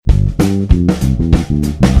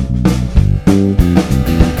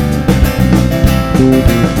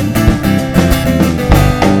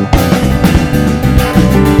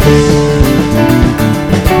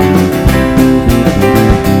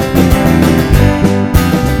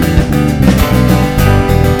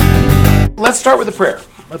let's start with a prayer.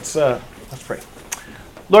 Let's pray.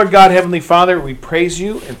 Lord God, Heavenly Father, we praise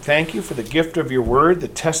you and thank you for the gift of your word, the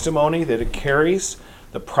testimony that it carries,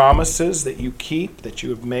 the promises that you keep, that you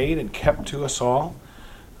have made and kept to us all.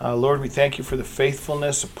 Lord, we thank you for the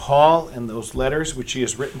faithfulness of Paul and those letters which he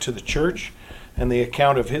has written to the church and the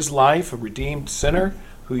account of his life, a redeemed sinner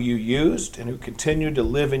who you used and who continued to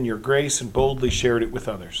live in your grace and boldly shared it with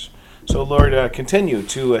others. So, Lord, continue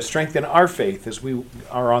to strengthen our faith as we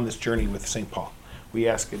are on this journey with St. Paul. We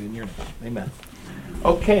ask it in your name. Amen.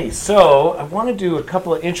 Okay, so I want to do a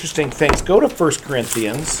couple of interesting things. Go to 1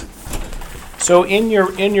 Corinthians. So in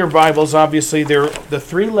your Bibles, obviously, the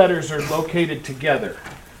three letters are located together.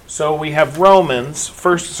 So we have Romans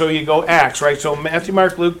first. So you go Acts, right? So Matthew,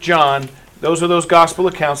 Mark, Luke, John. Those are those gospel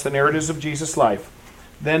accounts, the narratives of Jesus' life.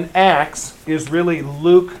 Then Acts is really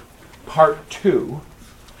Luke part 2.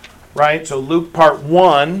 Right? So Luke part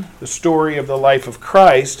 1, the story of the life of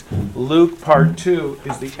Christ. Luke part 2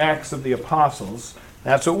 is the Acts of the Apostles.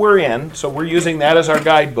 That's what we're in. So we're using that as our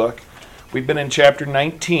guidebook. We've been in chapter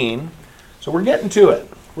 19. So we're getting to it.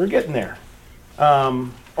 We're getting there.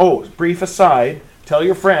 Brief aside, tell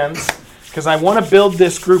your friends, because I want to build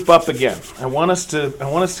this group up again. I want us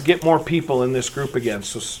to get more people in this group again.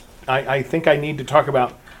 So I think I need to talk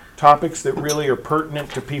about topics that really are pertinent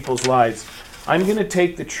to people's lives. I'm going to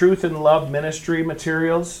take the Truth and Love ministry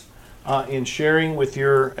materials in sharing with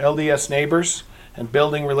your LDS neighbors and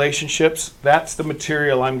building relationships. That's the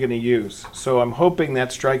material I'm going to use. So I'm hoping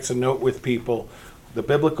that strikes a note with people, the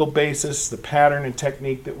biblical basis, the pattern and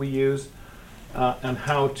technique that we use, and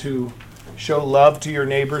how to show love to your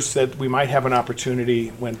neighbors so that we might have an opportunity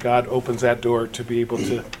when God opens that door to be able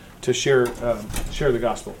to share the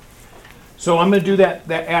gospel. So I'm going to do that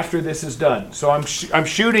after this is done. So I'm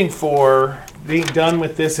shooting for being done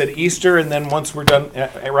with this at Easter, and then once we're done,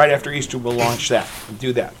 right after Easter, we'll launch that and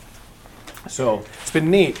do that. So it's been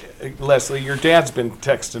neat. Leslie, your dad's been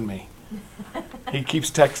texting me. He keeps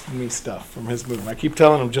texting me stuff from his move. I keep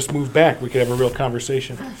telling him, just move back. We could have a real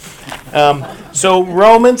conversation. So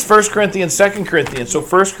Romans, 1 Corinthians, 2 Corinthians. So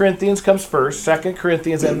 1 Corinthians comes first, 2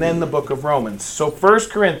 Corinthians, and then the book of Romans. So 1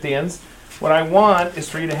 Corinthians, what I want is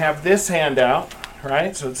for you to have this handout,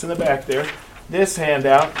 right? So it's in the back there. This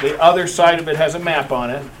handout, the other side of it has a map on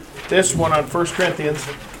it. This one on 1 Corinthians.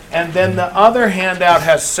 And then the other handout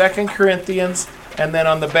has 2 Corinthians, and then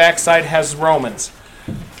on the back side has Romans.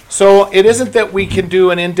 So it isn't that we can do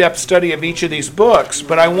an in-depth study of each of these books,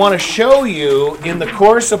 but I want to show you in the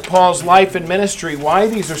course of Paul's life and ministry why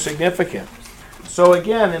these are significant. So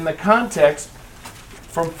again, in the context,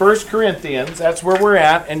 from 1 Corinthians, that's where we're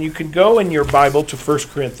at, and you can go in your Bible to 1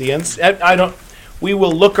 Corinthians. We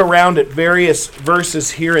will look around at various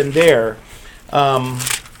verses here and there, and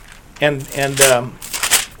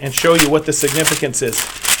show you what the significance is.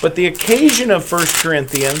 But the occasion of 1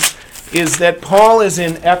 Corinthians is that Paul is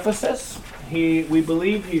in Ephesus. We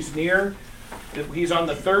believe he's on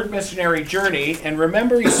the third missionary journey, and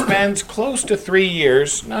remember he spends close to 3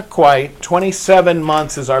 years, not quite, 27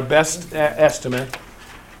 months is our best estimate,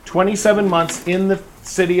 27 months in the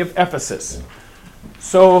city of Ephesus.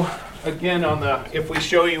 So again, if we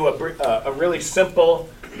show you a really simple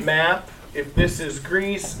map, if this is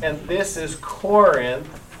Greece and this is Corinth,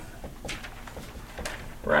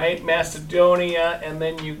 right, Macedonia, and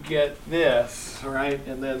then you get this, right,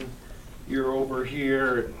 and then you're over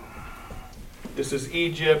here. This is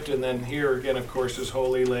Egypt, and then here again, of course, is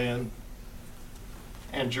Holy Land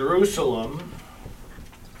and Jerusalem.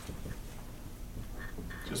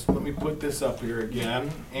 Just let me put this up here again.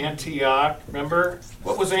 Antioch, remember?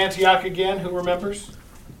 What was Antioch again? Who remembers?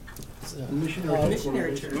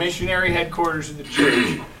 Missionary headquarters of the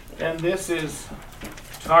church. And this is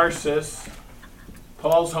Tarsus,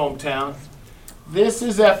 Paul's hometown. This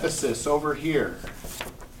is Ephesus over here.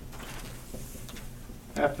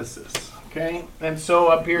 Ephesus, okay? And so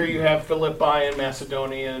up here you have Philippi and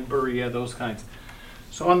Macedonia and Berea, those kinds.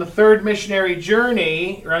 So on the third missionary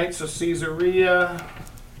journey, right, so Caesarea,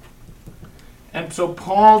 and so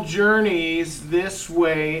Paul journeys this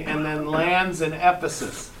way and then lands in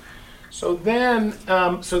Ephesus. So then,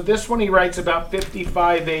 this one he writes about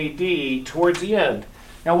 55 AD, towards the end.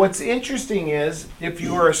 Now what's interesting is, if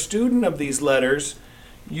you are a student of these letters,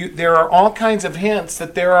 there are all kinds of hints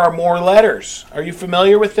that there are more letters. Are you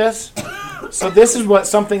familiar with this? So this is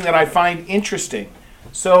something that I find interesting.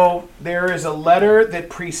 So there is a letter that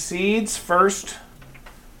precedes 1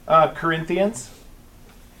 Corinthians,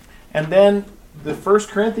 and then the 1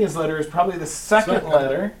 Corinthians letter is probably the second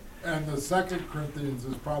letter. And the 2 Corinthians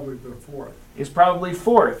is probably the fourth. Is probably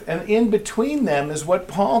fourth. And in between them is what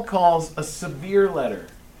Paul calls a severe letter,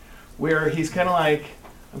 where he's kind of like,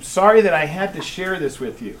 I'm sorry that I had to share this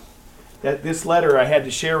with you. That this letter I had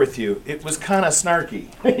to share with you, it was kind of snarky,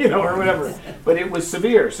 or whatever. But it was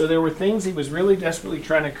severe. So there were things he was really desperately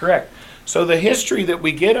trying to correct. So the history that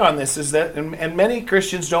we get on this is that, and many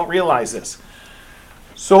Christians don't realize this.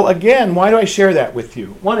 So again, why do I share that with you?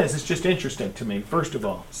 One is, it's just interesting to me, first of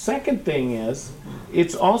all. Second thing is,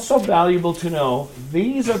 it's also valuable to know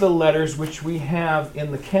these are the letters which we have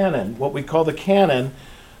in the canon, what we call the canon,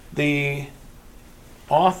 the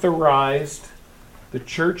authorized, the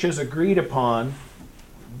church has agreed upon.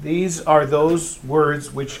 These are those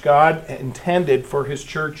words which God intended for his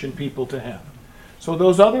church and people to have. So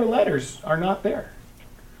those other letters are not there.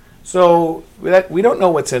 So we don't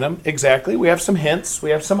know what's in them exactly. We have some hints,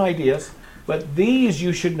 we have some ideas, but these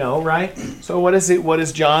you should know, right? So what is it? What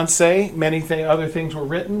does John say? Many other things were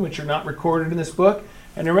written which are not recorded in this book.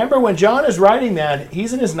 And remember, when John is writing that,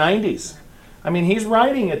 he's in his 90s. I mean, he's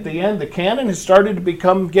writing at the end. The canon has started to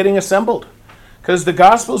become getting assembled because the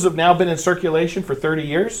Gospels have now been in circulation for 30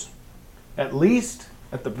 years, at least.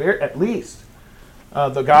 At least,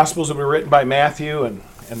 the Gospels have been written by Matthew and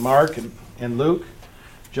Mark and Luke.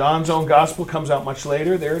 John's own gospel comes out much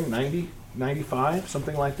later, there in 90, 95,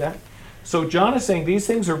 something like that. So John is saying these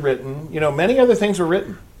things are written. Many other things were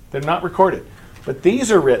written. They're not recorded. But these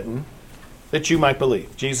are written that you might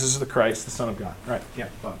believe. Jesus is the Christ, the Son of God. Right, yeah,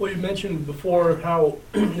 Bob. Well, you mentioned before how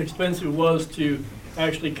expensive it was to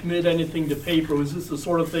actually commit anything to paper. Was this the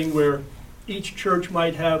sort of thing where each church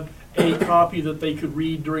might have a copy that they could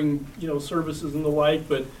read during, services and the like,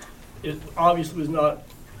 but it obviously was not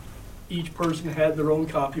each person had their own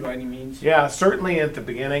copy by any means? Yeah, certainly at the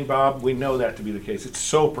beginning, Bob, we know that to be the case. It's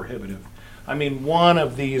so prohibitive. I mean, one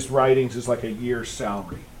of these writings is like a year's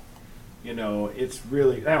salary. It's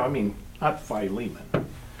really, not Philemon,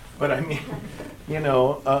 but I mean,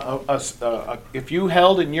 if you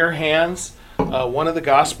held in your hands one of the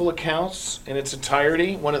gospel accounts in its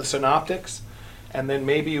entirety, one of the synoptics, and then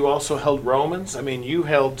maybe you also held Romans, you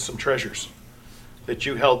held some treasures. That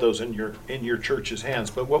you held those in your church's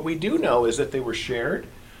hands. But what we do know is that they were shared.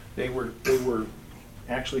 They were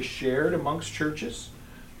actually shared amongst churches.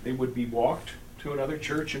 They would be walked to another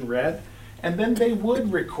church and read. And then they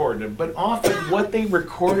would record them. But often what they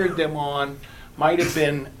recorded them on might have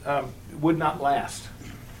been, would not last.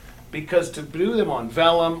 Because to do them on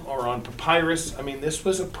vellum or on papyrus, this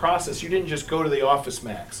was a process. You didn't just go to the Office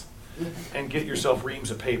Max and get yourself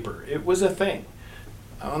reams of paper. It was a thing.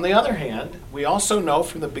 On the other hand, we also know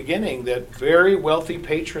from the beginning that very wealthy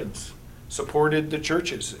patrons supported the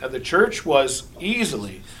churches. The church was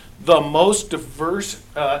easily the most diverse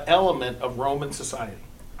element of Roman society.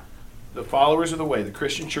 The followers of the way, the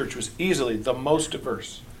Christian church, was easily the most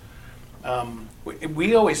diverse.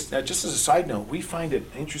 We always, just as a side note, we find it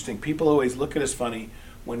interesting. People always look at us funny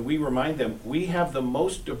when we remind them we have the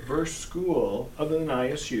most diverse school, other than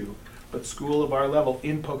ISU, but school of our level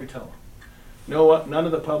in Pocatello. No, none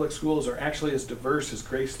of the public schools are actually as diverse as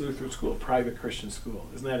Grace Lutheran School, private Christian school.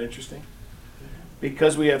 Isn't that interesting?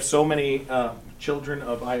 Because we have so many children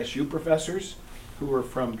of ISU professors who are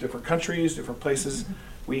from different countries, different places.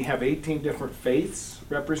 We have 18 different faiths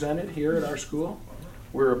represented here at our school.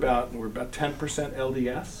 We're about 10%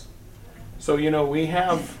 LDS. So we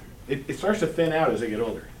have it starts to thin out as they get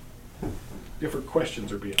older. Different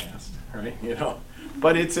questions are being asked, right?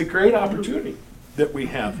 But it's a great opportunity that we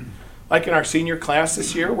have. Like in our senior class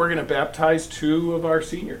this year, we're going to baptize 2 of our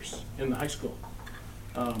seniors in the high school.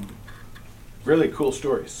 Really cool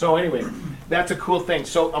stories. So anyway, that's a cool thing.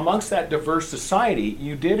 So amongst that diverse society,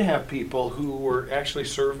 you did have people who were actually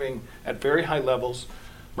serving at very high levels,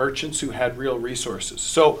 merchants who had real resources.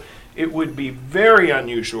 So it would be very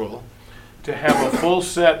unusual to have a full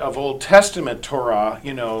set of Old Testament Torah,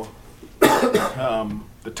 the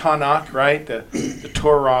Tanakh, right? The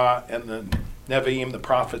Torah and the Nevi'im, the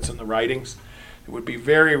prophets and the writings. It would be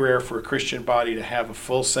very rare for a Christian body to have a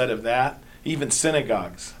full set of that. Even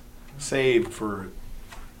synagogues saved for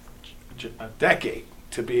a decade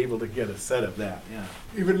to be able to get a set of that. Yeah.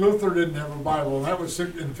 Even Luther didn't have a Bible, and that was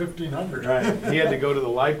in 1500. Right. He had to go to the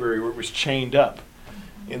library where it was chained up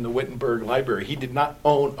in the Wittenberg Library. He did not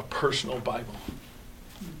own a personal Bible.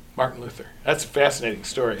 Martin Luther. That's a fascinating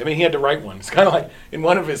story. He had to write one. It's kind of like in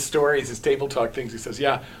one of his stories, his table talk things, he says,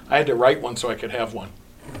 yeah, I had to write one so I could have one.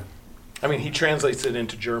 He translates it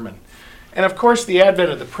into German. And of course, the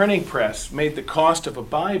advent of the printing press made the cost of a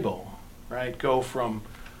Bible, right, go from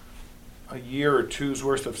a year or two's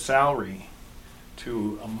worth of salary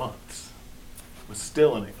to a month's. It was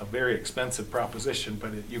still a very expensive proposition,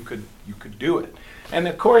 but you could do it. And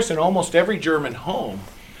of course, in almost every German home,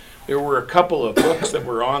 there were a couple of books that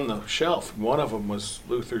were on the shelf. One of them was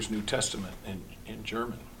Luther's New Testament in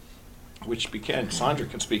German, which became, Sandra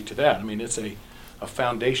can speak to that. I mean, it's a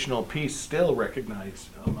foundational piece still recognized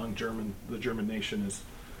among the German nation as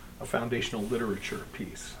a foundational literature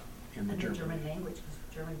piece in the And the German. German language,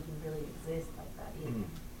 because German didn't really exist like that either. Mm.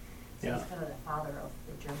 So Yeah. he's kind of the father of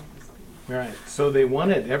the German speaking. Right. So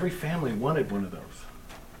every family wanted one of those.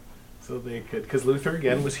 So they could, because Luther,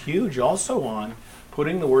 again, was huge also on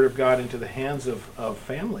putting the Word of God into the hands of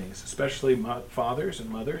families, especially fathers and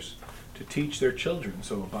mothers, to teach their children.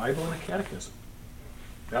 So a Bible and a catechism.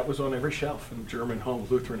 That was on every shelf in German homes,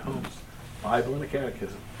 Lutheran homes. Bible and a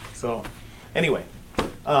catechism. So anyway,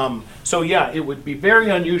 it would be very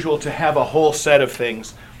unusual to have a whole set of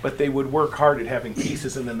things, but they would work hard at having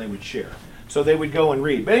pieces and then they would share. So they would go and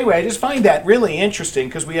read. But anyway, I just find that really interesting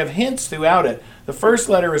because we have hints throughout it. The first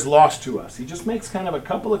letter is lost to us. He just makes kind of a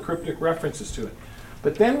couple of cryptic references to it.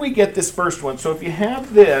 But then we get this first one. So if you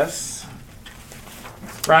have this,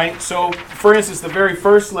 right? So for instance, the very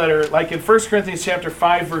first letter, like in 1 Corinthians chapter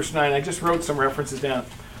 5, verse 9, I just wrote some references down.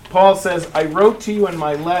 Paul says, I wrote to you in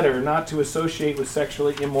my letter not to associate with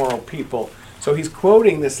sexually immoral people. So he's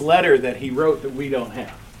quoting this letter that he wrote that we don't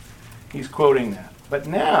have. He's quoting that. But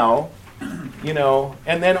now,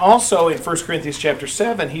 and then also in 1 Corinthians chapter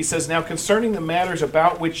 7, he says, now concerning the matters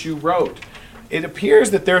about which you wrote, it appears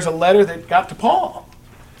that there's a letter that got to Paul.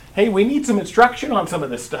 Hey, we need some instruction on some of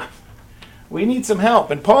this stuff. We need some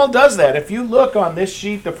help. And Paul does that. If you look on this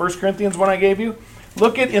sheet, the 1 Corinthians one I gave you,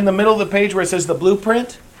 look at in the middle of the page where it says the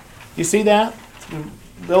blueprint. You see that?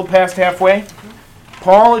 A little past halfway.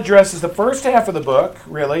 Paul addresses the first half of the book,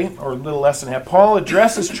 really, or a little less than half. Paul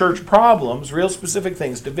addresses church problems, real specific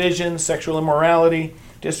things, division, sexual immorality,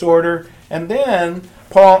 disorder, and then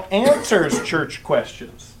Paul answers church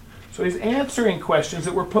questions. So he's answering questions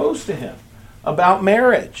that were posed to him about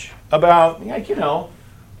marriage, about,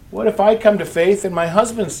 what if I come to faith and my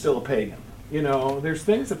husband's still a pagan? There's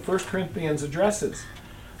things that 1 Corinthians addresses.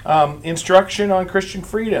 Instruction on Christian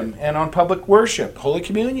freedom and on public worship. Holy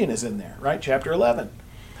Communion is in there, right? Chapter 11.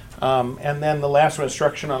 And then the last one,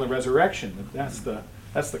 instruction on the resurrection. That's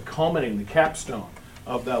the culminating, the capstone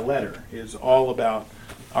of that letter is all about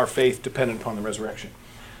our faith dependent upon the resurrection.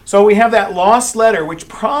 So we have that lost letter which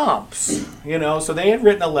prompts, so they had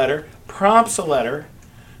written a letter, prompts a letter.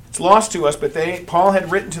 It's lost to us, but Paul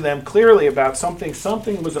had written to them clearly about something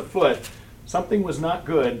was afoot. Something was not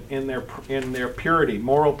good in their purity,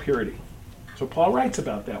 moral purity. So Paul writes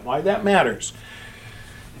about that, why that matters.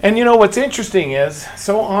 And what's interesting is,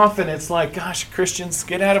 so often it's like, gosh, Christians,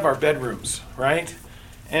 get out of our bedrooms, right?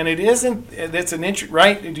 And it isn't, it's an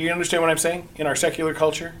right? Do you understand what I'm saying? In our secular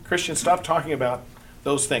culture, Christians, stop talking about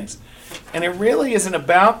those things. And it really isn't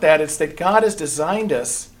about that. It's that God has designed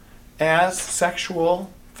us as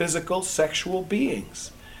physical sexual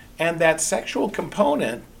beings. And that sexual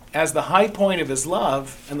component, as the high point of his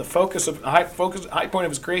love and the high point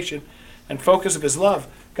of his creation and focus of his love,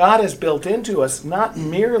 God has built into us not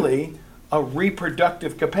merely a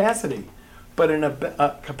reproductive capacity, but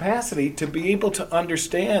a capacity to be able to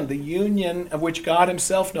understand the union of which God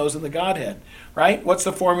himself knows in the Godhead, right? What's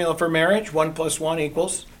the formula for marriage? 1 + 1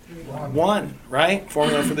 = 1, right?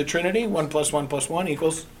 Formula for the Trinity, 1 + 1 + 1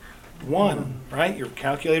 = 1, right? Your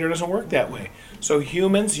calculator doesn't work that way. So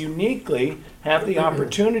humans uniquely have the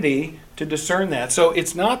opportunity to discern that. So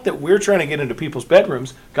it's not that we're trying to get into people's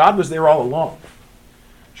bedrooms. God was there all along,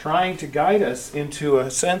 trying to guide us into a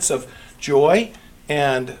sense of joy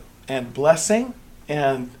and blessing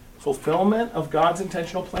and fulfillment of God's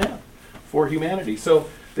intentional plan for humanity. So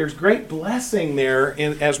there's great blessing there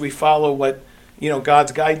as we follow what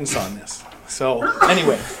God's guidance on this. So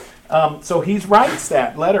anyway. So he writes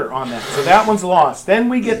that letter on that. So that one's lost. Then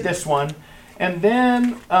we get this one. And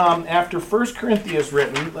then after 1 Corinthians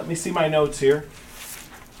written, let me see my notes here.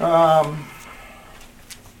 Then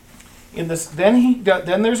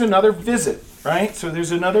there's another visit, right? So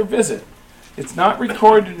there's another visit. It's not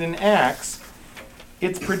recorded in Acts.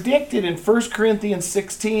 It's predicted in 1 Corinthians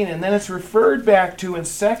 16, and then it's referred back to in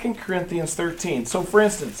 2 Corinthians 13. So for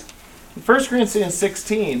instance, in 1 Corinthians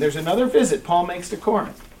 16, there's another visit Paul makes to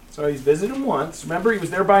Corinth. So he's visited him once. Remember, he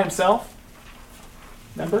was there by himself?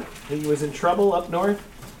 Remember? He was in trouble up north.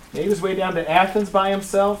 He was way down to Athens by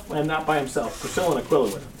himself. And not by himself. Priscilla and Aquila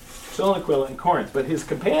with him. Priscilla and Aquila in Corinth. But his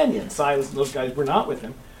companions, Silas and those guys, were not with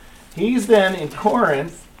him. He's then in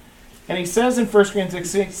Corinth. And he says in 1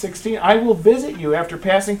 Corinthians 16, I will visit you after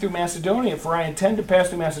passing through Macedonia, for I intend to pass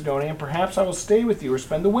through Macedonia, and perhaps I will stay with you or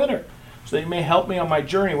spend the winter, so that you may help me on my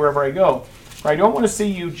journey wherever I go. For I don't want to see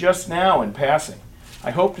you just now in passing. I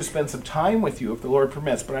hope to spend some time with you if the Lord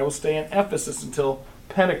permits, but I will stay in Ephesus until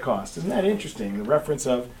Pentecost. Isn't that interesting? The reference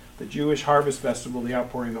of the Jewish harvest festival, the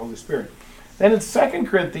outpouring of the Holy Spirit. Then in 2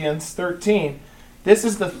 Corinthians 13, this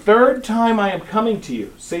is the third time I am coming to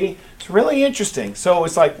you. See, it's really interesting. So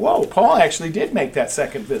it's like, whoa, Paul actually did make that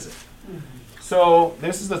second visit. So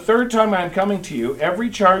this is the third time I am coming to you. Every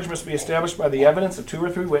charge must be established by the evidence of 2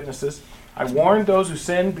 or 3 witnesses. I warned those who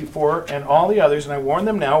sinned before and all the others, and I warn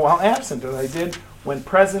them now while absent, as I did when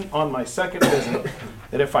present on my second visit,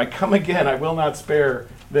 that if I come again, I will not spare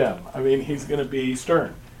them. I mean, he's going to be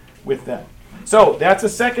stern with them. So that's a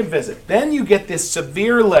second visit. Then you get this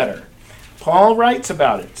severe letter. Paul writes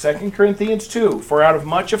about it, 2 Corinthians 2, for out of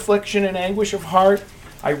much affliction and anguish of heart,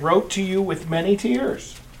 I wrote to you with many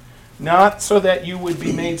tears. Not so that you would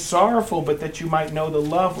be made sorrowful, but that you might know the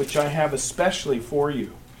love which I have especially for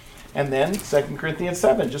you. And then 2 Corinthians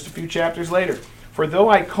 7, just a few chapters later. For though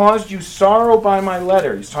I caused you sorrow by my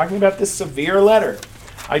letter, he's talking about this severe letter,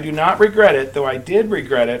 I do not regret it, though I did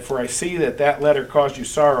regret it, for I see that that letter caused you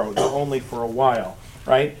sorrow, though only for a while.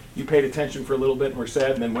 Right? You paid attention for a little bit and were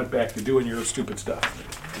sad and then went back to doing your stupid stuff.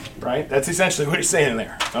 Right? That's essentially what he's saying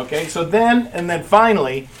there. Okay? So then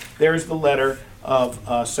finally, there's the letter of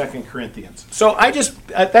 2 Corinthians. So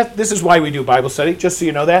this is why we do Bible study, just so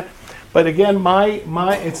you know that. But again,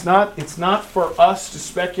 it's not for us to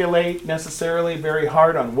speculate necessarily very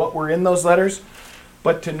hard on what were in those letters,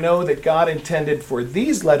 but to know that God intended for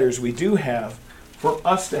these letters we do have, for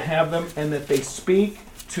us to have them, and that they speak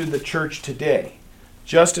to the church today,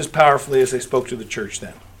 just as powerfully as they spoke to the church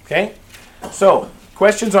then. Okay? So,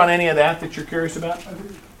 questions on any of that you're curious about?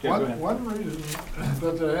 Yeah, go ahead. One reason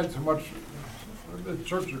that they had so much, the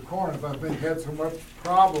Church of Corinth, I think, had so much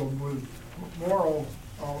problem with moral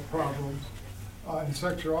problems and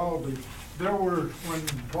sexuality. When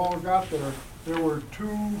Paul got there were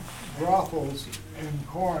 2 brothels in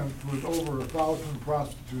Corinth with over 1,000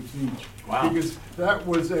 prostitutes each. Wow. Because that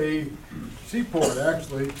was a seaport,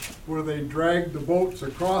 actually, where they dragged the boats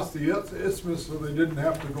across the isthmus so they didn't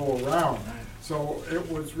have to go around. So it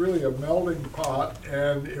was really a melting pot,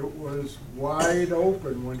 and it was wide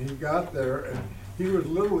open when he got there, and he was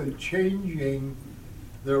literally changing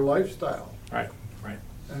their lifestyle. Right.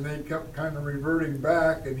 And they kept kind of reverting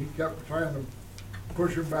back, and he kept trying to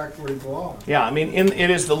push him back where he belonged. Yeah, I mean, it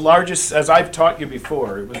is the largest, as I've taught you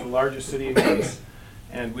before, it was the largest city in Greece,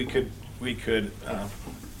 and we could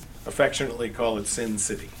affectionately call it Sin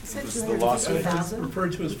City. It was the lost city.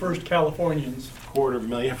 Referred to as First Californians.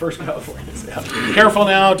 250,000 First Californians. Yeah. Careful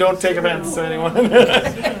now, don't take offense to anyone.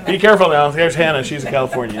 Be careful now. There's Hannah, she's a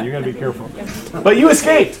Californian. You got to be careful. But you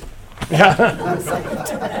escaped. Yeah.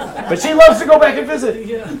 But she loves to go back and visit.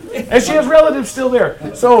 And she has relatives still there.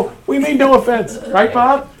 So we mean no offense. Right,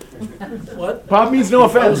 Bob? What? Bob means no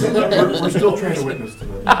offense. We're still trying to witness to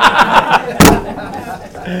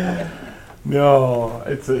that. No,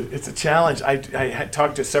 it's a challenge. I had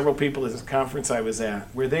talked to several people at this conference I was at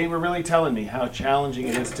where they were really telling me how challenging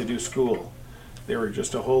it is to do school. There were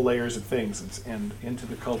just a whole layers of things, and into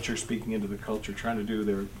the culture, speaking into the culture, trying to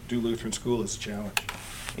do Lutheran school is a challenge,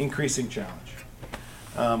 increasing challenge.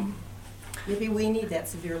 Maybe we need that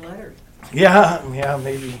severe letter. Yeah,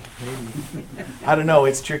 maybe. I don't know.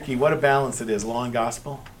 It's tricky. What a balance it is. Law and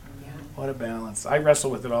gospel. Yeah. What a balance. I wrestle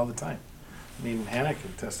with it all the time. I mean, Hannah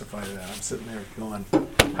can testify to that. I'm sitting there going,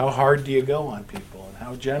 how hard do you go on people? And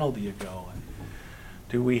how gentle do you go? And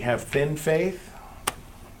do we have thin faith?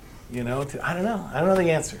 You know, I don't know. I don't know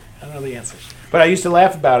the answer. But I used to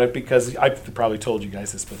laugh about it because I probably told you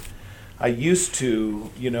guys this, but I used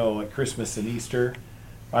to, at Christmas and Easter,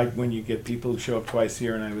 when you get people who show up twice a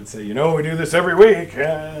year, and I would say, we do this every week.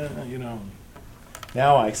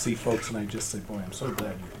 Now I see folks and I just say, boy, I'm so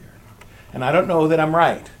glad you're here. And I don't know that I'm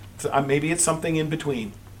right. Maybe it's something in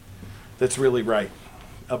between that's really right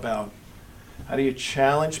about how do you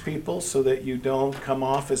challenge people so that you don't come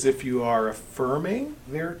off as if you are affirming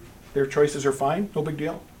their choices are fine, no big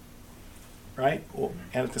deal, right?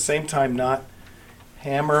 And at the same time not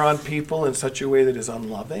hammer on people in such a way that is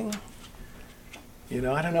unloving.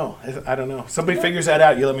 I don't know. Somebody figures that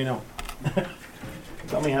out, you let me know.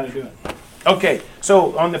 Tell me how to do it. Okay,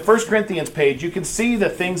 so on the 1 Corinthians page, you can see the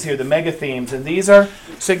things here, the mega themes, and these are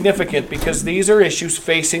significant because these are issues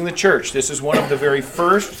facing the church. This is one of the very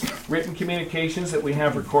first written communications that we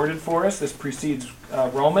have recorded for us. This precedes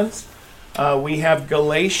Romans. We have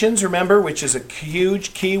Galatians, remember, which is a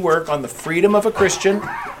huge key work on the freedom of a Christian,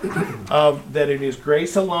 that it is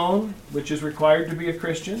grace alone, which is required to be a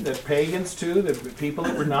Christian, that pagans too, that people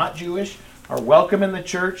that were not Jewish are welcome in the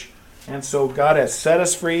church. And so God has set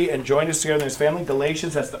us free and joined us together in his family.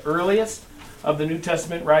 Galatians, that's the earliest of the New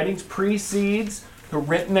Testament writings, precedes the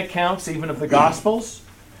written accounts even of the Gospels.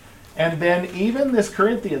 And then even this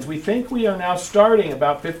Corinthians, we think we are now starting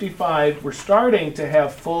about 55. We're starting to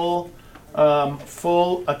have full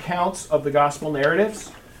accounts of the gospel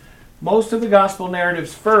narratives. Most of the gospel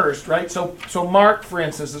narratives first, right? So Mark, for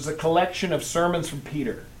instance, is a collection of sermons from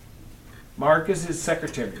Peter. Mark is his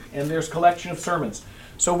secretary, and there's a collection of sermons.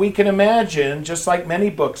 So we can imagine, just like many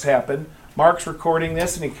books happen, Mark's recording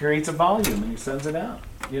this and he creates a volume and he sends it out,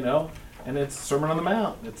 and it's Sermon on the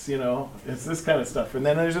Mount. It's, it's this kind of stuff. And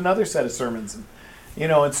then there's another set of sermons,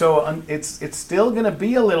 and so it's still going to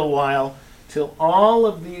be a little while till all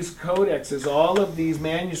of these codexes, all of these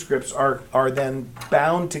manuscripts are then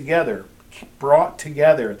bound together, brought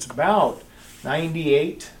together. It's about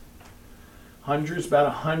 98, hundreds, about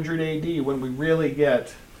 100 AD when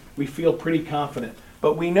we feel pretty confident.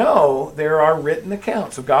 But we know there are written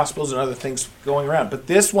accounts of Gospels and other things going around. But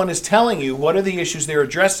this one is telling you what are the issues they're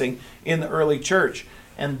addressing in the early church.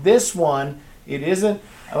 And this one, it isn't,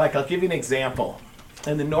 I'll give you an example.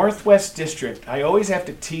 In the Northwest District, I always have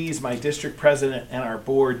to tease my district president and our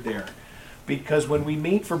board there. Because when we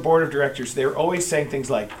meet for board of directors, they're always saying things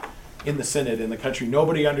like, in the synod, in the country,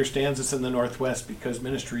 nobody understands us in the Northwest because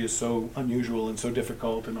ministry is so unusual and so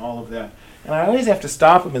difficult and all of that. And I always have to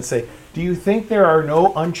stop them and say, do you think there are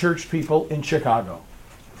no unchurched people in Chicago?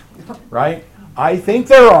 Right? I think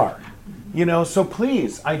there are. So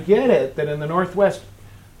please, I get it that in the Northwest,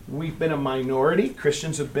 we've been a minority.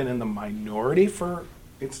 Christians have been in the minority for,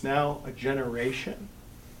 it's now a generation.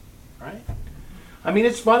 Right? I mean,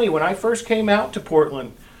 it's funny. When I first came out to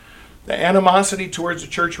Portland, the animosity towards the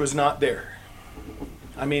church was not there.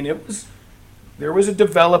 I mean, there was a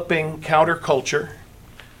developing counterculture,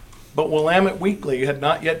 but Willamette Weekly had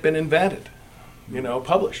not yet been invented,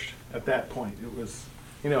 published at that point. It was,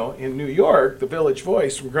 in New York, the Village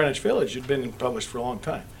Voice from Greenwich Village had been published for a long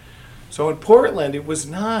time. So in Portland, it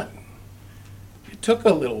took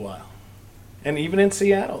a little while. And even in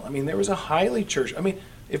Seattle, I mean, there was a highly church. I mean,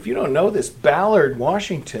 if you don't know this, Ballard,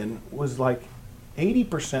 Washington was like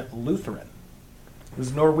 80% Lutheran. It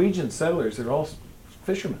was Norwegian settlers. They're all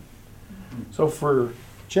fishermen. So for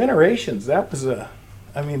generations, there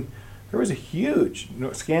was a huge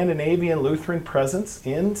Scandinavian Lutheran presence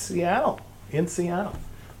in Seattle.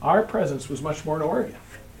 Our presence was much more in Oregon,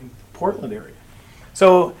 in the Portland area.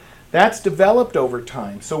 So that's developed over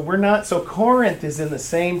time. So Corinth is in the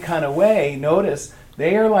same kind of way. Notice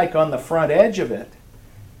they are like on the front edge of it.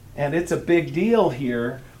 And it's a big deal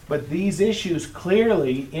here. But these issues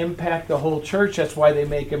clearly impact the whole church. That's why they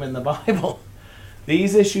make them in the Bible.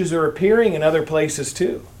 These issues are appearing in other places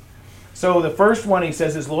too. So the first one he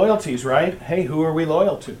says is loyalties, right? Hey, who are we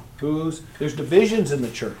loyal to? There's divisions in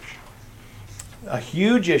the church. A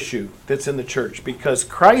huge issue that's in the church because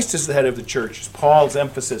Christ is the head of the church, is Paul's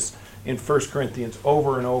emphasis in 1 Corinthians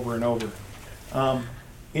over and over and over.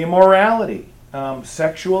 Immorality,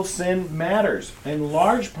 sexual sin matters in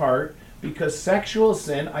large part because sexual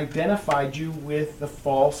sin identified you with the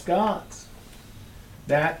false gods.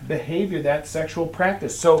 That behavior, that sexual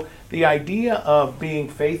practice. So the idea of being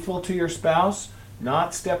faithful to your spouse,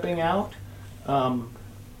 not stepping out,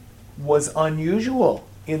 was unusual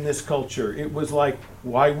in this culture. It was like,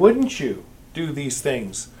 why wouldn't you do these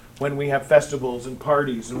things when we have festivals and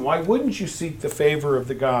parties? And why wouldn't you seek the favor of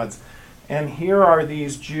the gods? And here are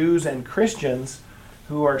these Jews and Christians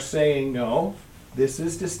who are saying, no, this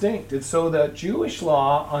is distinct. And so the Jewish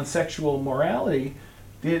law on sexual morality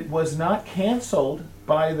was not canceled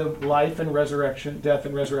by the life and resurrection, death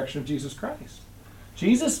and resurrection of Jesus Christ.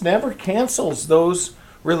 Jesus never cancels those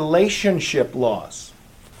relationship laws,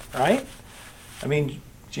 right? I mean,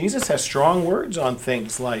 Jesus has strong words on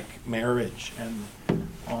things like marriage and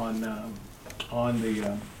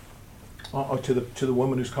to the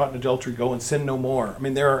woman who's caught in adultery, go and sin no more. I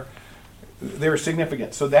mean, they're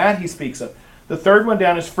significant. So that he speaks of. The third one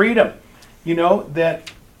down is freedom.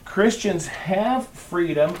 That Christians have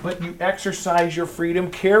freedom, but you exercise your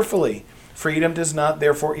freedom carefully. Freedom does not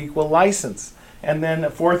therefore equal license. And then the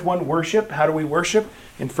fourth one, worship. How do we worship?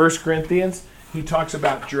 In 1 Corinthians, he talks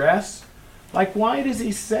about dress. Like, why does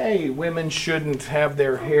he say women shouldn't have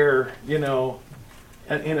their hair, in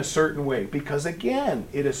a certain way? Because, again,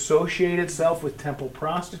 it associated itself with temple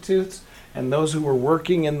prostitutes and those who were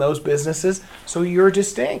working in those businesses. So you're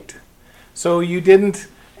distinct. So you didn't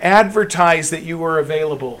advertise that you were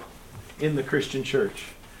available in the Christian church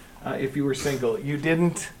if you were single. You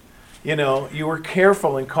didn't, you were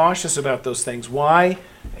careful and cautious about those things. Why?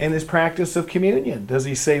 In his practice of communion does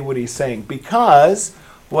he say what he's saying? Because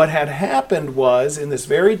what had happened was, in this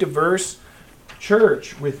very diverse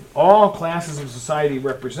church with all classes of society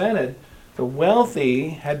represented, the wealthy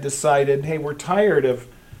had decided, hey, we're tired of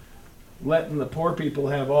letting the poor people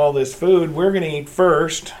have all this food. We're going to eat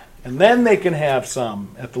first, and then they can have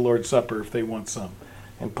some at the Lord's Supper if they want some.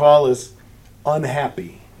 And Paul is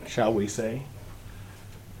unhappy, shall we say.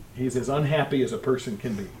 He's as unhappy as a person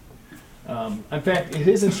can be. In fact,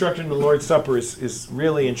 his instruction in the Lord's Supper is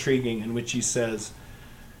really intriguing, in which he says,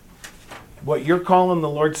 what you're calling the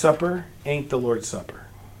Lord's Supper ain't the Lord's Supper.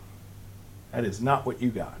 That is not what you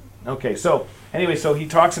got. Okay, so anyway, so he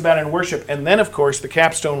talks about it in worship. And then, of course, the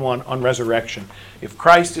capstone one on resurrection. If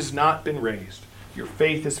Christ has not been raised, your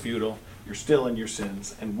faith is futile, you're still in your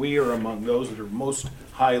sins, and we are among those that are most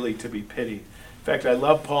highly to be pitied. In fact, I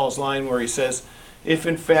love Paul's line where he says, if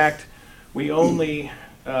in fact we only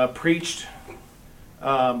preached,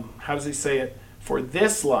 how does he say it, for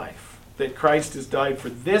this life, that Christ has died for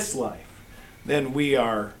this life, then we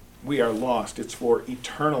are lost. It's for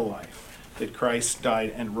eternal life that Christ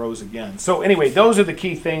died and rose again. So anyway, those are the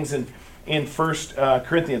key things in 1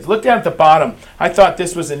 Corinthians. Look down at the bottom. I thought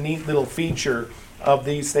this was a neat little feature of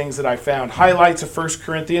these things that I found. Highlights of 1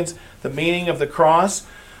 Corinthians, the meaning of the cross.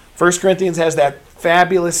 1 Corinthians has that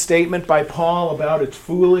fabulous statement by Paul about its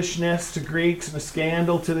foolishness to Greeks and a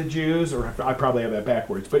scandal to the Jews, or I probably have that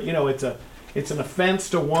backwards, but it's an offense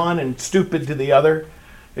to one and stupid to the other.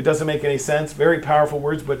 It doesn't make any sense. Very powerful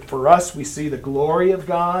words, but for us, we see the glory of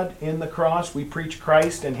God in the cross. We preach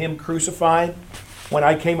Christ and Him crucified. When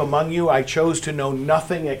I came among you, I chose to know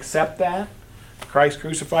nothing except that. Christ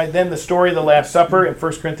crucified. Then the story of the Last Supper in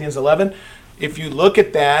 1 Corinthians 11. If you look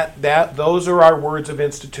at that those are our words of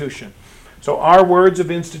institution. So our words of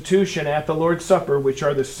institution at the Lord's Supper, which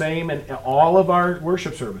are the same in all of our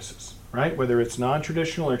worship services, right? Whether it's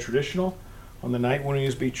non-traditional or traditional. On the night when He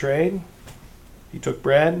was betrayed, He took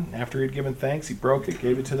bread. After He had given thanks, He broke it,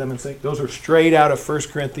 gave it to them, and said, those are straight out of 1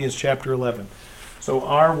 Corinthians chapter 11. So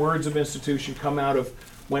our words of institution come out of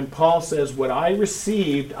when Paul says, what I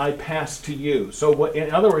received, I passed to you. So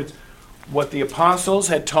in other words, what the apostles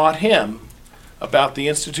had taught him about the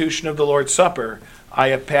institution of the Lord's Supper, I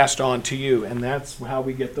have passed on to you. And that's how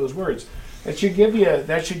we get those words. That should give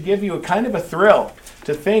you a kind of a thrill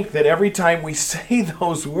to think that every time we say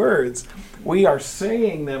those words, we are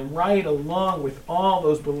saying them right along with all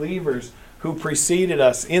those believers who preceded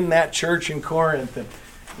us in that church in Corinth and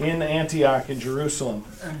in Antioch and Jerusalem.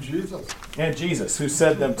 And Jesus, who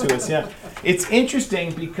said them to us. Yeah, it's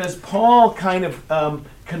interesting because Paul kind of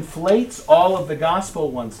conflates all of the gospel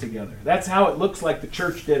ones together. That's how it looks like the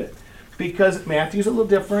church did it. Because Matthew's a little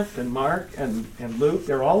different than Mark and Luke.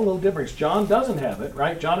 They're all a little different. John doesn't have it,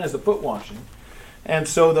 right? John has the foot washing. And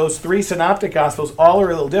so those three synoptic gospels all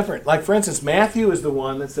are a little different. Like, for instance, Matthew is the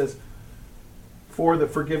one that says, for the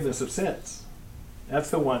forgiveness of sins.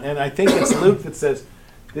 That's the one. And I think it's Luke that says,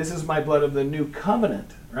 this is my blood of the new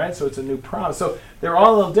covenant, right? So it's a new promise. So they're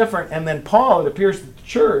all a little different. And then Paul, it appears that the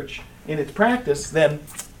church, in its practice, then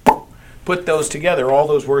put those together, all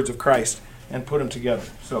those words of Christ, and put them together.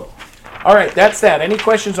 So, all right, that's that. Any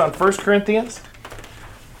questions on 1 Corinthians?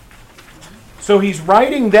 So he's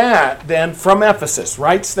writing that then from Ephesus,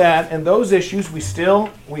 writes that, and those issues we still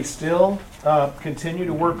continue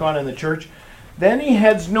to work on in the church. Then he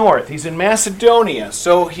heads north. He's in Macedonia.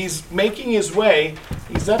 So he's making his way.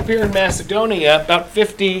 He's up here in Macedonia, about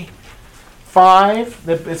 55.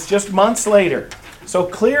 It's just months later. So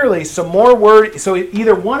clearly some more word. So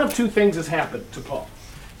either one of two things has happened to Paul.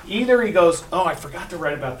 Either he goes, oh, I forgot to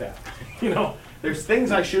write about that. There's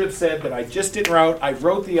things I should have said that I just didn't write. I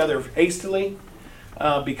wrote the other hastily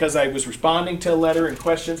because I was responding to a letter and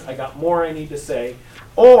questions. I got more I need to say.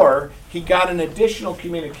 Or he got an additional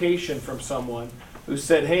communication from someone who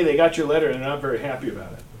said, hey, they got your letter and they're not very happy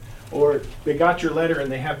about it. Or they got your letter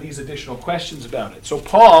and they have these additional questions about it. So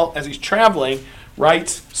Paul, as he's traveling,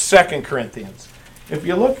 writes 2 Corinthians. If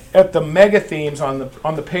you look at the mega themes on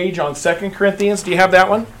the page on 2 Corinthians, do you have that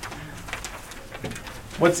one?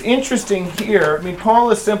 What's interesting here,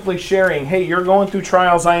 Paul is simply sharing, hey, you're going through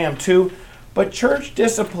trials, I am too, but church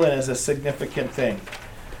discipline is a significant thing.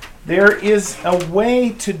 There is a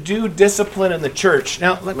way to do discipline in the church.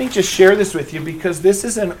 Now, let me just share this with you because this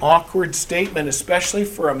is an awkward statement, especially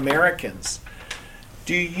for Americans.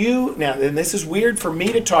 Now, and this is weird for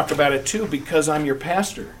me to talk about it too because I'm your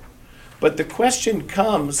pastor. But the question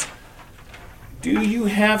comes, do you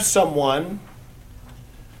have someone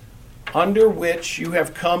under which you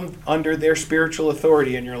have come under their spiritual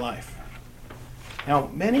authority in your life?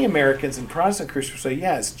 Now, many Americans and Protestant Christians say,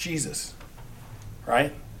 yeah, it's Jesus,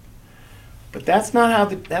 right? But that's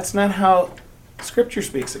not how Scripture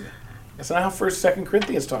speaks of it. That's not how 1st, 2nd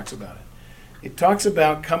Corinthians talks about it. It talks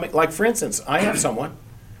about coming, like for instance, I have someone,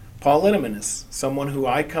 Paul Linneman is someone who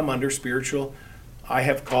I come under spiritual I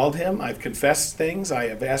have called him, I've confessed things, I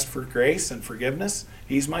have asked for grace and forgiveness.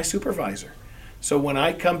 He's my supervisor. So when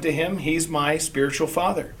I come to him, he's my spiritual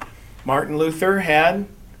father. Martin Luther had,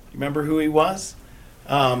 remember who he was?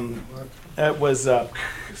 It was, not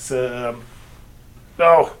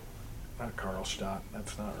Karlstadt,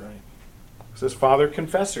 that's not right. It was his father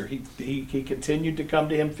confessor. He continued to come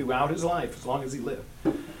to him throughout his life, as long as he lived.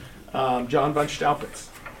 John von Staupitz.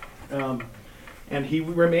 And he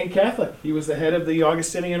remained Catholic. He was the head of the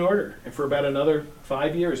Augustinian order. And for about another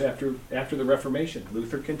 5 years after the Reformation,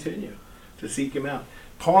 Luther continued to seek him out.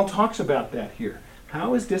 Paul talks about that here.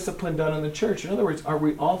 How is discipline done in the church? In other words, are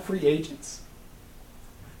we all free agents?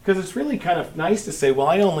 Because it's really kind of nice to say, well,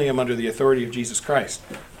 I only am under the authority of Jesus Christ.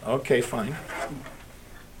 Okay, fine.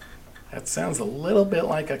 That sounds a little bit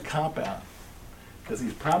like a cop-out. Because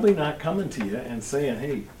he's probably not coming to you and saying,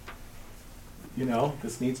 hey,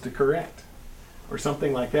 this needs to correct. Or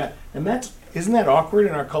something like that. And isn't that awkward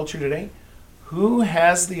in our culture today? Who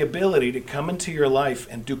has the ability to come into your life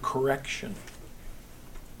and do correction?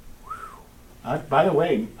 By the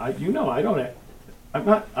way, I don't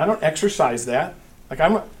exercise that.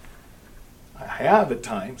 I have at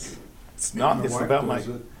times. It's about my.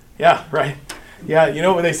 Yeah, right.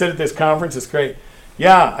 Yeah, what they said at this conference is great.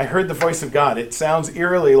 Yeah, I heard the voice of God. It sounds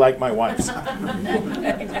eerily like my wife's.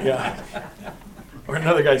 Yeah. Or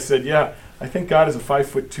another guy said, yeah, I think God is a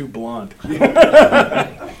 5'2" blonde.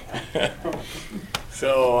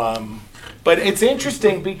 So, but it's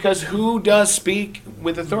interesting because who does speak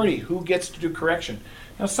with authority? Who gets to do correction?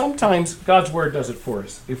 Now, sometimes God's word does it for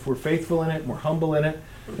us. If we're faithful in it, and we're humble in it.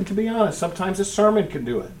 And to be honest, sometimes a sermon can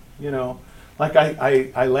do it. Like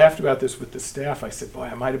I laughed about this with the staff. I said, boy,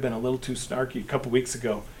 I might have been a little too snarky a couple weeks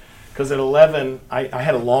ago. Because at 11, I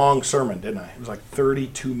had a long sermon, didn't I? It was like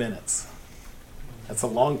 32 minutes. That's a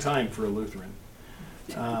long time for a Lutheran.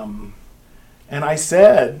 And I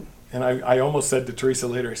said, and I almost said to Teresa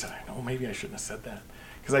later, I said, oh, maybe I shouldn't have said that.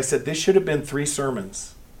 Because I said, this should have been 3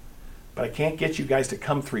 sermons. But I can't get you guys to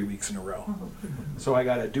come 3 weeks in a row. So I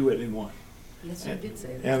got to do it in one. Yes, you did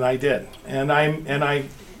say that. And I did.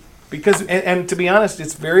 Because to be honest,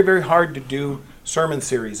 it's very, very hard to do sermon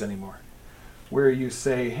series anymore. Where you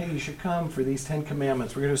say, hey, you should come for these 10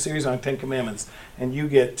 commandments. We're going to do a series on 10 commandments. And you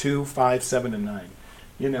get 2, 5, 7, and 9.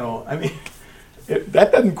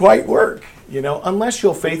 That doesn't quite work, unless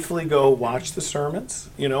you'll faithfully go watch the sermons,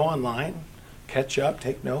 online, catch up,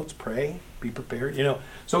 take notes, pray, be prepared,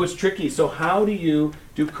 So it's tricky. So how do you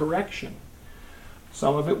do correction?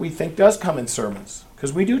 Some of it we think does come in sermons,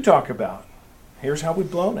 because we do talk about, here's how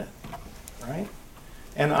we've blown it, right?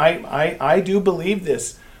 And I do believe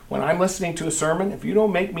this. When I'm listening to a sermon, if you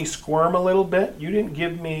don't make me squirm a little bit, you didn't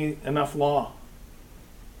give me enough law,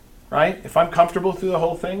 right? If I'm comfortable through the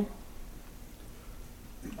whole thing,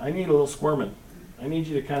 I need a little squirming. I need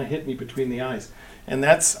you to kind of hit me between the eyes. And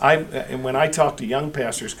and when I talk to young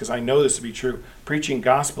pastors, because I know this to be true, preaching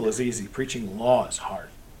gospel is easy. Preaching law is hard.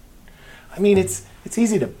 It's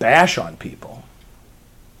easy to bash on people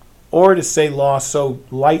or to say law so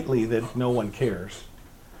lightly that no one cares.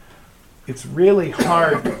 It's really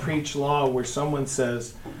hard to preach law where someone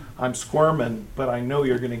says, I'm squirming, but I know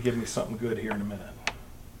you're going to give me something good here in a minute,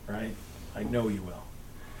 right? I know you will.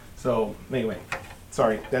 So anyway,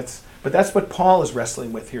 sorry, that's what Paul is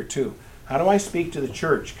wrestling with here too. How do I speak to the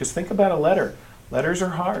church? Because think about a letter. Letters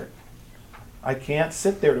are hard. I can't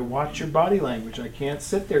sit there to watch your body language. I can't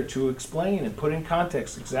sit there to explain and put in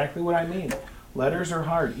context exactly what I mean. Letters are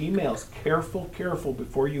hard. Emails, careful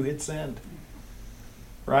before you hit send.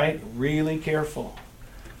 Right? Really careful.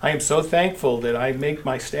 I am so thankful that I make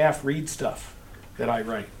my staff read stuff that I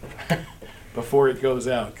write before it goes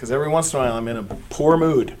out. Because every once in a while I'm in a poor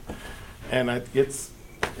mood. And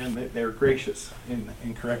they're gracious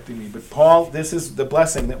in correcting me. But Paul, this is the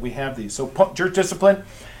blessing that we have these. So church discipline.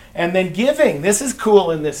 And then giving. This is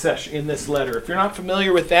cool in this session, in this letter. If you're not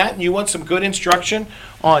familiar with that and you want some good instruction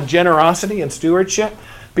on generosity and stewardship,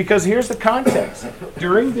 because here's the context.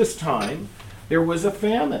 During this time, there was a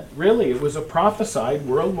famine. Really, it was a prophesied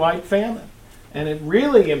worldwide famine. And it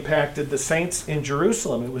really impacted the saints in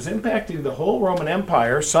Jerusalem. It was impacting the whole Roman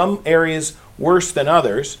Empire, some areas worse than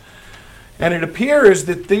others. And it appears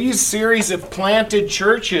that these series of planted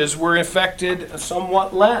churches were affected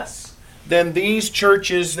somewhat less than these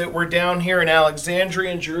churches that were down here in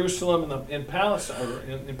Alexandria and Jerusalem and in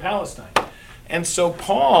Palestine. And so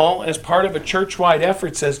Paul, as part of a church-wide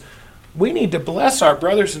effort, says, we need to bless our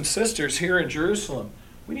brothers and sisters here in Jerusalem.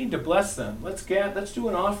 We need to bless them. Let's do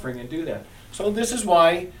an offering and do that. So this is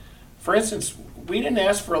why For instance, we didn't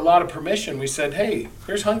ask for a lot of permission. We said, hey,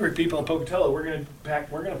 there's hungry people in Pocatello. We're going to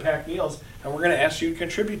pack meals, and we're going to ask you to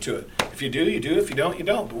contribute to it. If you do, you do. If you don't, you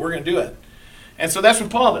don't. But we're going to do it. And so that's what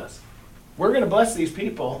Paul does. We're going to bless these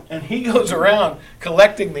people, and he goes around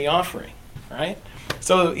collecting the offering, right?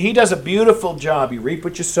 So he does a beautiful job. You reap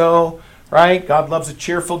what you sow, right? God loves a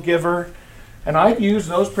cheerful giver. And I've used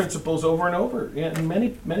those principles over and over. And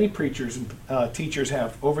many preachers and teachers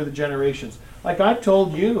have over the generations. Like I've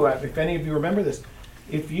told you, if any of you remember this,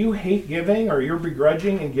 if you hate giving or you're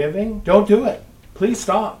begrudging in giving, don't do it. Please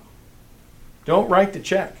stop. Don't write the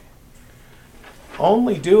check.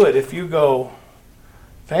 Only do it if you go,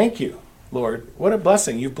 thank you, Lord. What a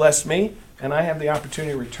blessing. You've blessed me, and I have the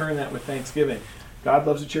opportunity to return that with thanksgiving. God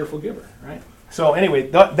loves a cheerful giver, right? So anyway,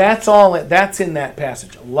 that's in that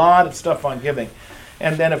passage. A lot of stuff on giving.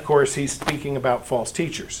 And then, of course, he's speaking about false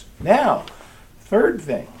teachers. Now, third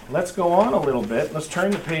thing, let's go on a little bit. Let's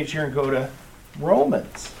turn the page here and go to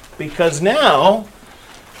Romans. Because now,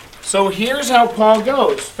 so here's how Paul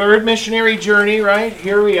goes. Third missionary journey, right?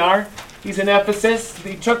 Here we are. He's in Ephesus.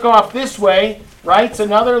 He took off this way, writes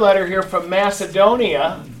another letter here from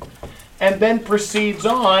Macedonia, and then proceeds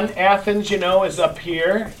on. Athens, is up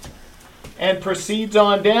here. And proceeds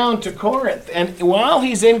on down to Corinth. And while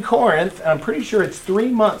he's in Corinth, I'm pretty sure it's 3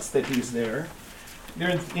 months that he's there.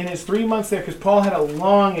 In his 3 months there, because Paul had a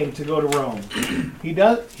longing to go to Rome.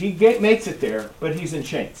 Makes it there, but he's in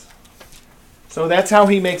chains. So that's how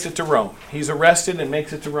he makes it to Rome. He's arrested and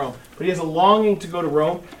makes it to Rome. But he has a longing to go to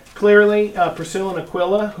Rome. Clearly, Priscilla and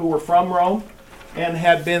Aquila, who were from Rome, and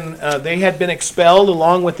had been expelled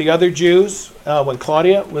along with the other Jews when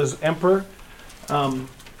Claudia was emperor.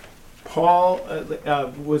 Paul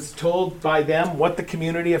was told by them what the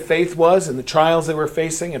community of faith was and the trials they were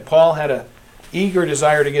facing, and Paul had an eager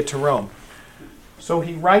desire to get to Rome. So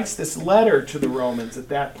he writes this letter to the Romans at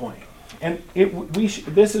that point. And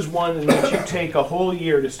this is one in which you take a whole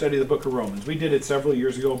year to study the book of Romans. We did it several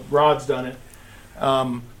years ago. Rod's done it,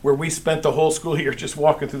 where we spent the whole school year just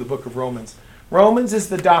walking through the book of Romans. Romans is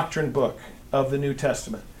the doctrine book of the New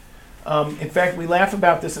Testament. In fact, we laugh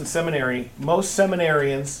about this in seminary. Most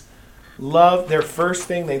seminarians their first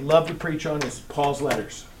thing they love to preach on is Paul's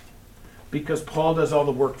letters, because Paul does all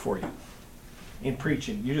the work for you in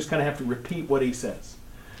preaching. You just kind of have to repeat what he says,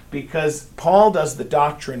 because Paul does the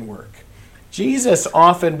doctrine work. Jesus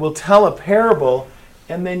often will tell a parable,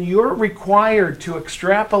 and then you're required to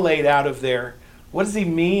extrapolate out of there, what does he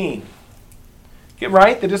mean?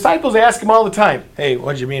 Right? The disciples ask him all the time, hey,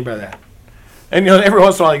 what do you mean by that? And every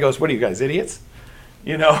once in a while he goes, what are you guys, idiots?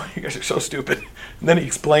 You guys are so stupid. And then he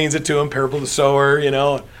explains it to them, parable of the sower,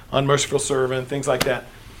 unmerciful servant, things like that.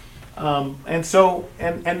 And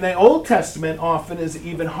the Old Testament often is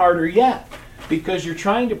even harder yet, because you're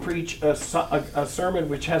trying to preach a sermon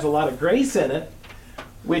which has a lot of grace in it,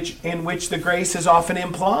 in which the grace is often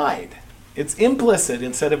implied. It's implicit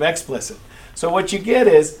instead of explicit. So what you get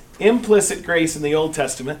is implicit grace in the Old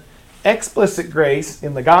Testament, explicit grace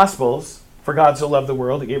in the Gospels, for God so loved the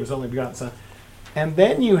world, he gave his only begotten Son. And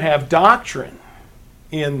then you have doctrine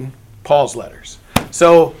in Paul's letters.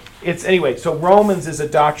 So so Romans is a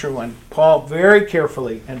doctrine one. Paul very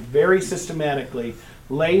carefully and very systematically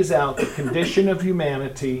lays out the condition of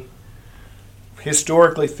humanity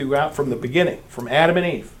historically throughout, from the beginning, from Adam and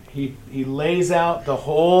Eve. He lays out the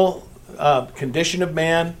whole condition of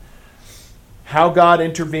man, how God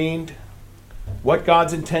intervened, what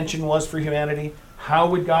God's intention was for humanity, how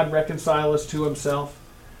would God reconcile us to himself,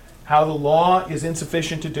 how the law is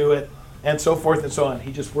insufficient to do it, and so forth and so on.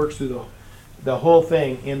 He just works through the whole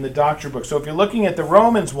thing in the doctrine book. So if you're looking at the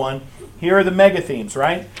Romans one, here are the mega themes,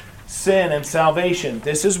 right? Sin and salvation.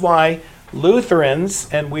 This is why Lutherans,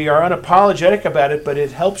 and we are unapologetic about it, but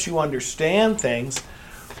it helps you understand things.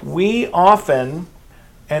 We often,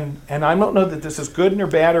 and I don't know that this is good or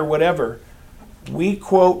bad or whatever, we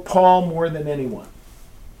quote Paul more than anyone.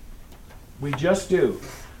 We just do.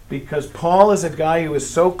 Because Paul is a guy who is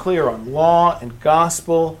so clear on law and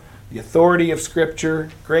gospel, the authority of Scripture,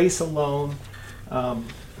 grace alone,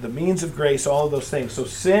 the means of grace, all of those things. So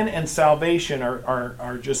sin and salvation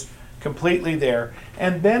are just completely there.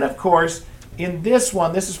 And then, of course, in this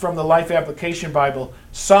one, this is from the Life Application Bible,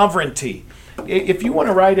 sovereignty. If you want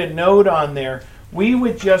to write a note on there, we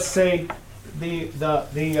would just say this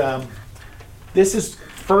is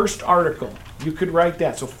first article. You could write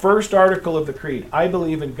that. So first article of the creed, I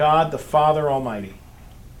believe in God the Father Almighty.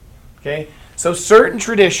 Okay? So certain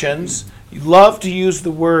traditions, you love to use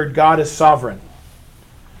the word God is sovereign.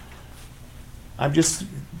 I'm just,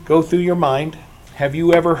 go through your mind. Have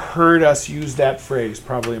you ever heard us use that phrase,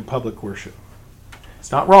 probably in public worship?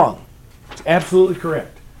 It's not wrong. It's absolutely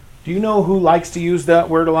correct. Do you know who likes to use that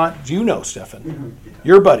word a lot? Do you know, Stefan?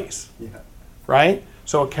 Your buddies, right?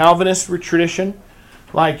 So a Calvinist tradition,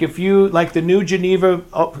 like the New Geneva,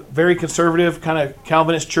 very conservative kind of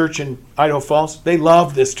Calvinist church in Idaho Falls, they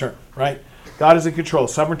love this term, right? God is in control,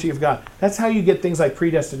 sovereignty of God. That's how you get things like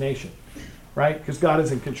predestination, right? Because God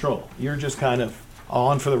is in control. You're just kind of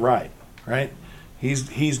on for the ride, right?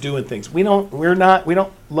 He's doing things. We don't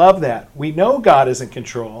love that. We know God is in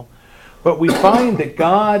control, but we find that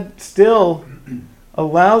God still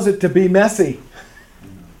allows it to be messy,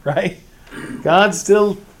 right? God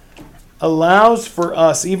still allows for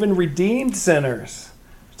us, even redeemed sinners,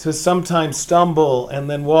 to sometimes stumble and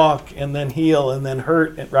then walk and then heal and then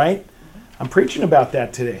hurt, right? I'm preaching about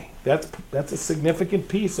that today. That's a significant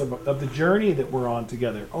piece of the journey that we're on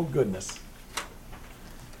together. Oh, goodness.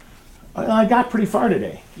 I got pretty far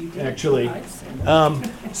today, actually.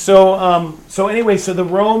 So anyway, so the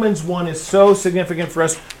Romans one is so significant for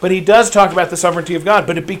us, but he does talk about the sovereignty of God,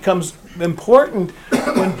 but it becomes important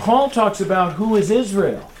when Paul talks about who is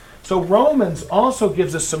Israel. So Romans also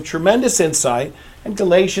gives us some tremendous insight, and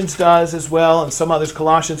Galatians does as well, and some others,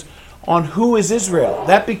 Colossians, on who is Israel.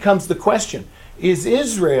 That becomes the question. Is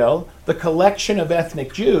Israel the collection of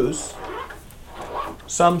ethnic Jews,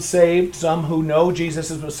 some saved, some who know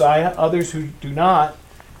Jesus is Messiah, others who do not?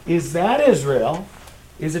 Is that Israel?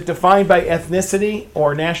 Is it defined by ethnicity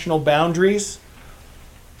or national boundaries?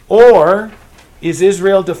 Or is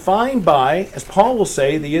Israel defined by, as Paul will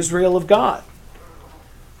say, the Israel of God?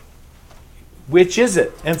 Which is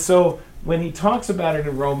it? And so when he talks about it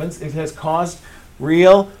in Romans, it has caused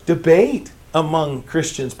real debate among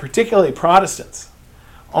Christians, particularly Protestants,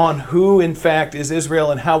 on who in fact is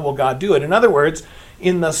Israel and how will God do it. In other words,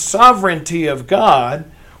 in the sovereignty of God,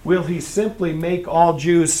 will he simply make all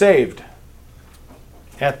Jews saved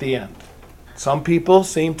at the end? Some people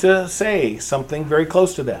seem to say something very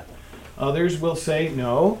close to that. Others will say,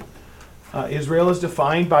 no, Israel is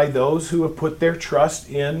defined by those who have put their trust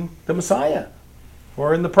in the Messiah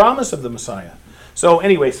or in the promise of the Messiah. So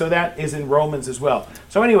anyway, so that is in Romans as well.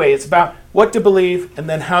 So anyway, it's about what to believe and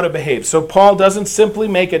then how to behave. So Paul doesn't simply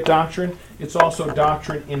make it doctrine, it's also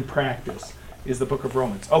doctrine in practice, is the book of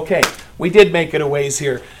Romans. Okay, we did make it a ways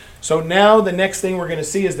here. So now the next thing we're going to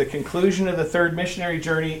see is the conclusion of the third missionary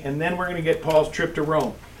journey, and then we're going to get Paul's trip to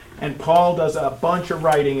Rome. And Paul does a bunch of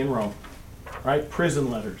writing in Rome, right?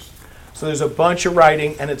 Prison letters. So there's a bunch of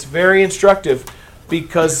writing, and it's very instructive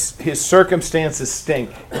because his circumstances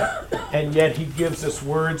stink. And yet he gives us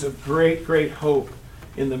words of great, great hope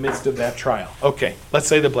in the midst of that trial. Okay, let's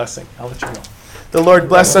say the blessing. I'll let you go. The Lord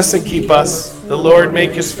bless us and keep us. The Lord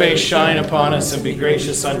make his face shine upon us and be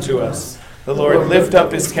gracious unto us. The Lord lift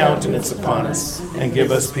up his countenance upon us and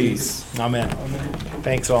give us peace. Amen.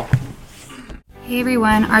 Thanks all. Hey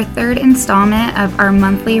everyone, our third installment of our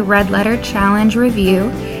monthly Red Letter Challenge review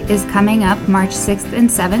is coming up March 6th and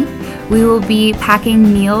 7th. We will be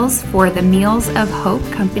packing meals for the Meals of Hope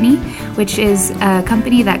Company, which is a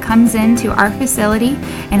company that comes into our facility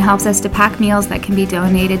and helps us to pack meals that can be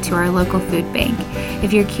donated to our local food bank.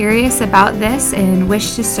 If you're curious about this and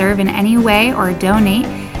wish to serve in any way or donate,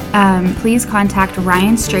 please contact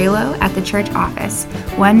Ryan Strelo at the church office.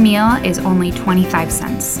 One meal is only 25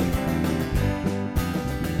 cents.